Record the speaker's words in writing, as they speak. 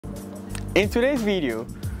In today's video,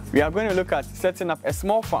 we are going to look at setting up a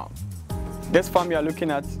small farm. This farm you are looking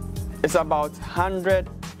at is about 100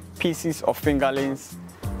 pieces of fingerlings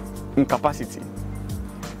in capacity.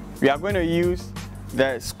 We are going to use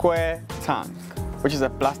the square tank, which is a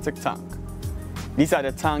plastic tank. These are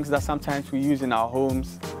the tanks that sometimes we use in our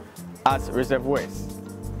homes as reservoirs.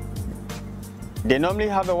 They normally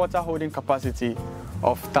have a water holding capacity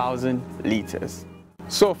of 1,000 liters.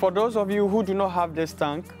 So for those of you who do not have this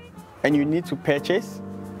tank and you need to purchase,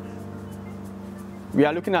 we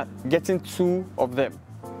are looking at getting 2 of them.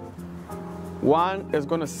 One is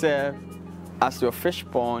going to serve as your fish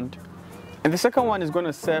pond, and the second one is going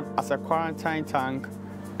to serve as a quarantine tank,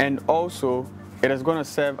 and also it is going to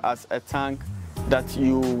serve as a tank that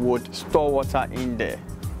you would store water in there.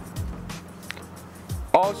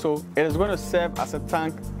 Also, it is going to serve as a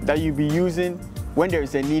tank that you'll be using when there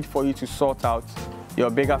is a need for you to sort out your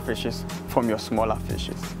bigger fishes from your smaller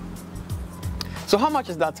fishes. So how much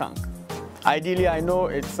is that tank? Ideally, I know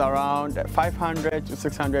it's around 500 to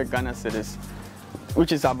 600 Ghana cedis,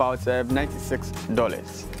 which is about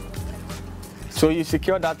 $96. So you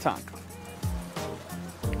secure that tank.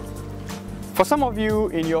 For some of you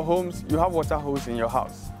in your homes, you have water hose in your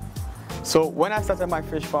house. So when I started my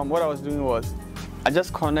fish farm, what I was doing was I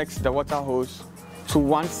just connect the water hose to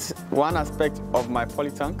one aspect of my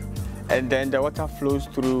poly tank, and then the water flows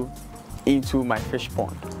through into my fish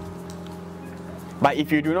pond. But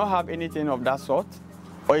if you do not have anything of that sort,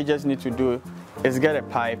 all you just need to do is get a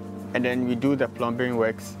pipe, and then we do the plumbing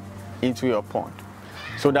works into your pond.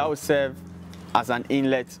 So that will serve as an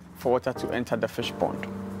inlet for water to enter the fish pond.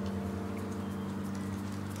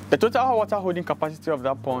 The total water holding capacity of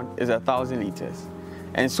that pond is 1,000 liters.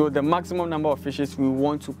 And so the maximum number of fishes we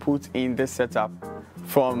want to put in this setup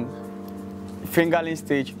from fingerling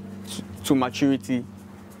stage to maturity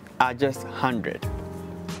are just 100.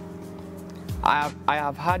 I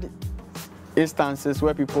have had instances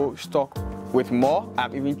where people stock with more.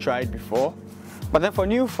 I've even tried before. But then for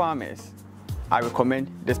new farmers, I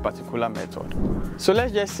recommend this particular method. So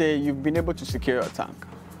let's just say you've been able to secure your tank.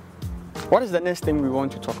 What is the next thing we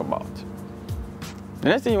want to talk about? The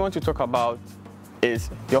next thing you want to talk about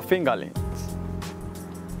is your fingerlings.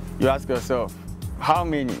 You ask yourself, how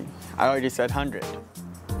many? I already said 100.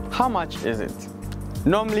 How much is it?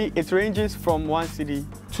 Normally, it ranges from 1 cedi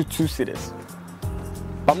to 2 cedis.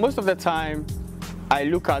 But most of the time, I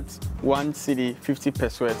look at 1 cedi 50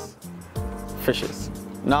 pesos fishes.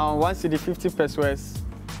 Now, 1 cedi 50 pesos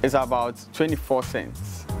is about 24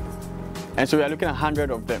 cents. And so we are looking at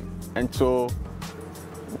 100 of them. And so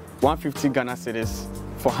 150 Ghana cedis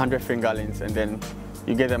for 100 fingerlings, and then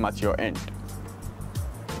you get them at your end.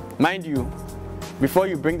 Mind you, before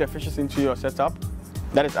you bring the fishes into your setup,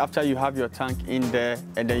 that is after you have your tank in there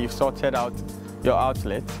and then you've sorted out your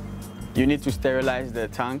outlet, you need to sterilize the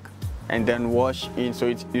tank and then wash in.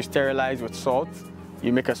 So you sterilize with salt,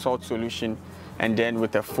 you make a salt solution, and then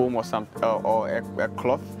with a foam or a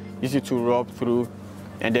cloth, use it to rub through,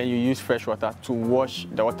 and then you use fresh water to wash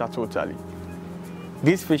the water totally.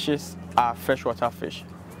 These fishes are freshwater fish,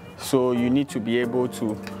 so you need to be able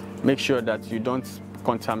to make sure that you don't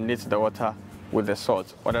contaminate the water with the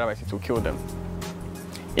salt, otherwise it will kill them.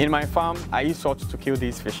 In my farm, I use salt to kill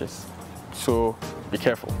these fishes, so be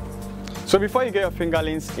careful. So before you get your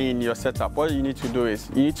fingerlings in your setup, what you need to do is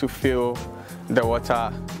you need to fill the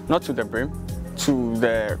water, not to the brim, to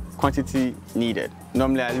the quantity needed.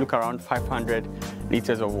 Normally I look around 500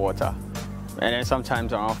 liters of water, and then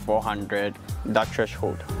sometimes around 400, that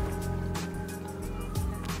threshold.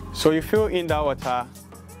 So you fill in that water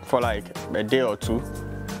for like a day or 2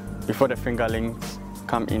 before the fingerlings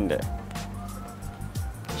come in there.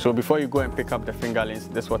 So before you go and pick up the fingerlings,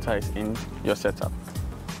 this water is in your setup.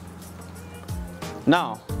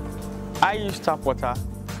 Now, I use tap water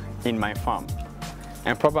in my farm,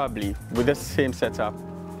 and probably with this same setup,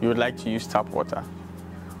 you would like to use tap water.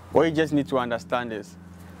 What you just need to understand is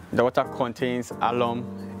the water contains alum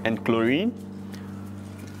and chlorine,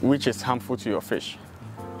 which is harmful to your fish.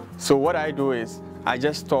 So what I do is I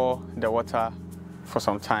just store the water for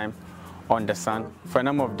some time on the sun for a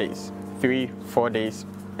number of days, 3-4 days,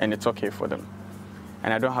 and it's okay for them.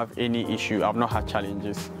 And I don't have any issue, I've not had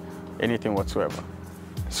challenges, anything whatsoever.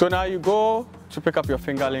 So now you go to pick up your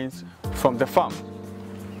fingerlings from the farm.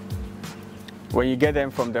 When you get them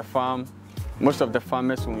from the farm, most of the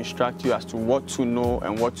farmers will instruct you as to what to know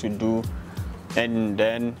and what to do, and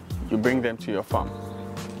then you bring them to your farm.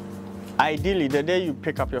 Ideally, the day you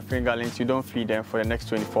pick up your fingerlings, you don't feed them for the next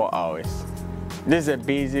 24 hours. This is a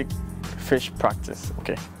basic fish practice,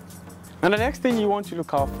 okay? And the next thing you want to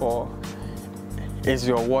look out for is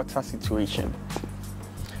your water situation.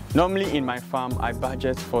 Normally in my farm, I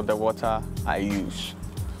budget for the water I use.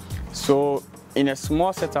 So in a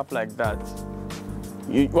small setup like that,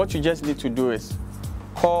 what you just need to do is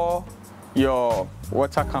call your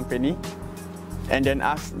water company and then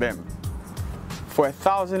ask them, for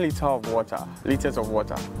 1,000 liters of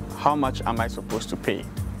water, how much am I supposed to pay?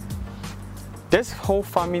 This whole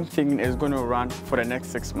farming thing is going to run for the next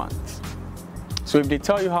 6 months. So if they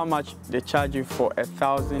tell you how much they charge you for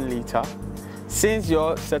 1,000 liters, since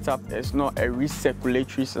your setup is not a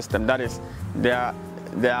recirculatory system, that is, there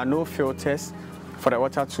are no filters for the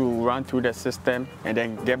water to run through the system and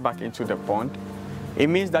then get back into the pond, it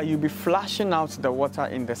means that you'll be flushing out the water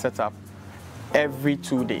in the setup every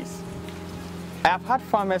 2 days. I've had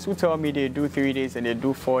farmers who tell me they do 3 days and they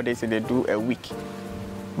do 4 days and they do a week.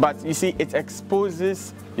 But you see, it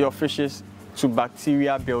exposes your fishes to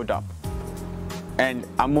bacteria buildup and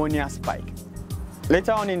ammonia spike.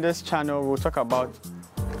 Later on in this channel, we'll talk about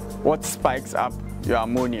what spikes up your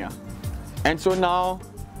ammonia. And so now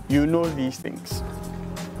you know these things.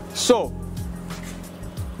 So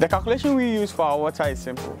the calculation we use for our water is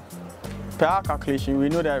simple. Per our calculation, we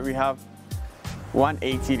know that we have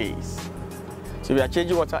 180 days. So we are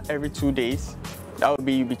changing water every 2 days. That would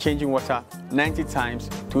be, you'll be changing water 90 times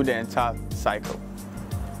through the entire cycle.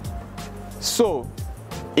 So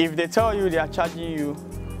if they tell you they are charging you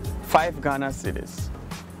 5 Ghana cedis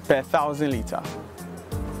per 1,000 liters,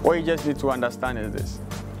 what you just need to understand is this: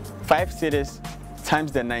 5 cedis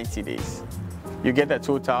times the 90 days. You get the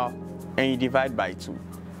total and you divide by 2.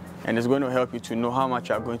 And it's going to help you to know how much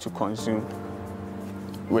you are going to consume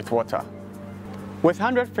with water. With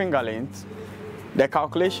 100 fingerlings, the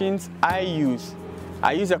calculations I use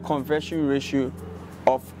a conversion ratio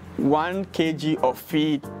of 1 kg of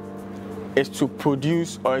feed is to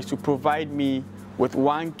produce or is to provide me with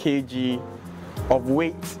 1 kg of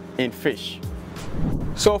weight in fish.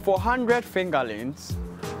 So for 100 fingerlings,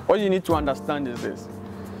 what you need to understand is this: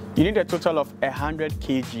 you need a total of 100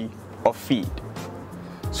 kg of feed.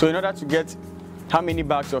 So in order to get how many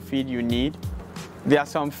bags of feed you need, there are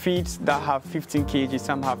some feeds that have 15 kg,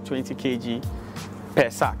 some have 20 kg per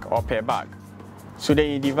sack or per bag. So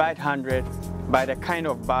then you divide 100 by the kind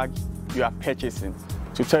of bag you are purchasing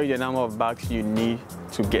to tell you the number of bags you need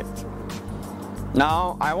to get.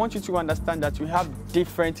 Now, I want you to understand that we have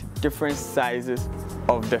different sizes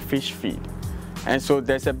of the fish feed. And so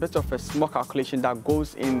there's a bit of a small calculation that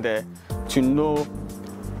goes in there to know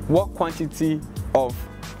what quantity of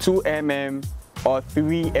 2 mm or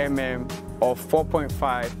 3 mm or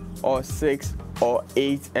 4.5 or 6 or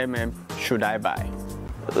 8 mm should I buy.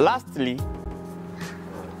 Lastly,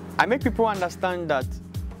 I make people understand that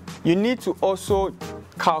you need to also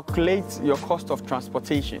calculate your cost of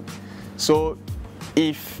transportation. So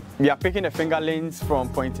if you are picking the fingerlings from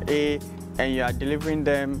point A and you are delivering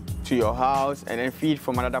them to your house and then feed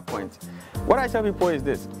from another point, what I tell people is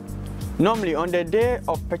this: normally on the day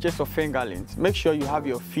of purchase of fingerlings, make sure you have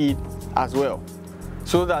your feed as well,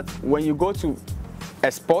 so that when you go to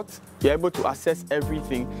a spot, you're able to access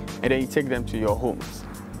everything and then you take them to your homes.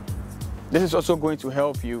 This is also going to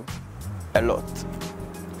help you a lot.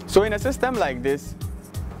 So in a system like this,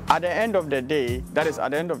 at the end of the day, that is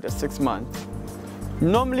at the end of the 6 months,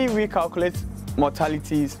 normally we calculate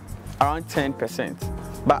mortalities around 10%.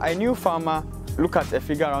 But a new farmer look at a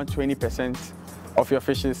figure around 20% of your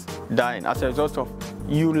fishes dying as a result of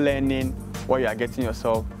you learning what you are getting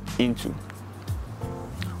yourself into.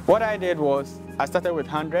 What I did was, I started with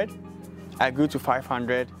 100, I grew to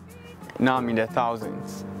 500, now I'm in the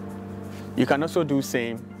thousands. You can also do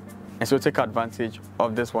same, and so take advantage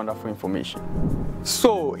of this wonderful information.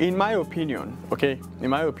 So, in my opinion,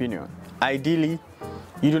 ideally,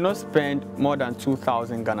 you do not spend more than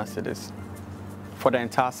 2,000 Ghana cedis for the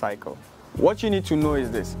entire cycle. What you need to know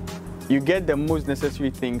is this: you get the most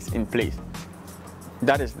necessary things in place.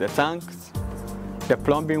 That is the tanks, the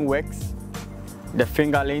plumbing works, the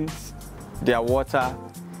fingerlings, their water,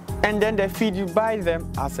 and then the feed. You buy them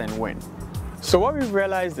as and when. So what we've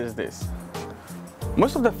realized is this: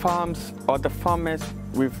 most of the farms or the farmers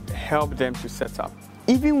we've helped them to set up,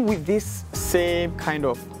 even with this same kind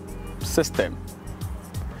of system,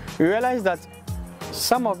 we realize that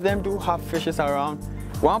some of them do have fishes around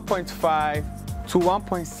 1.5 to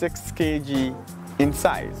 1.6 kg in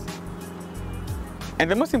size.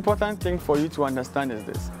 And the most important thing for you to understand is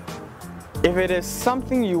this: if it is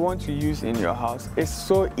something you want to use in your house, it's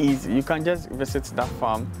so easy. You can just visit that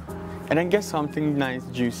farm and then get something nice,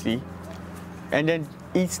 juicy, and then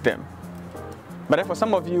eat them. But then for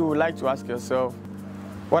some of you who would like to ask yourself,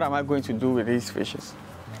 what am I going to do with these fishes?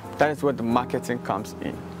 That is where the marketing comes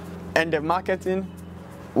in. And the marketing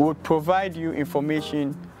would provide you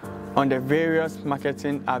information on the various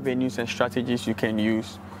marketing avenues and strategies you can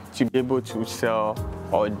use to be able to sell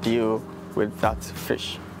or deal with that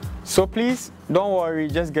fish. So please don't worry,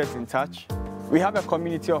 just get in touch. We have a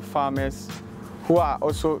community of farmers who are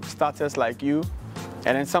also starters like you,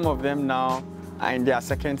 and then some of them now are in their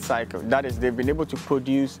second cycle. That is, they've been able to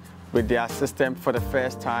produce with their system for the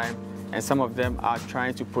first time, and some of them are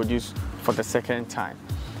trying to produce for the second time.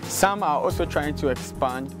 Some are also trying to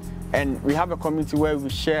expand, and we have a community where we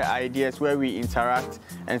share ideas, where we interact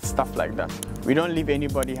and stuff like that. We don't leave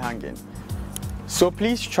anybody hanging. So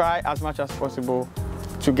please try as much as possible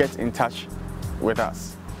to get in touch with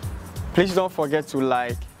us. Please don't forget to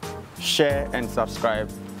like, share and subscribe,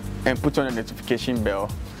 and put on a notification bell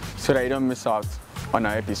so that you don't miss out on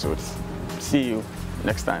our episodes. See you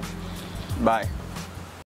next time. Bye.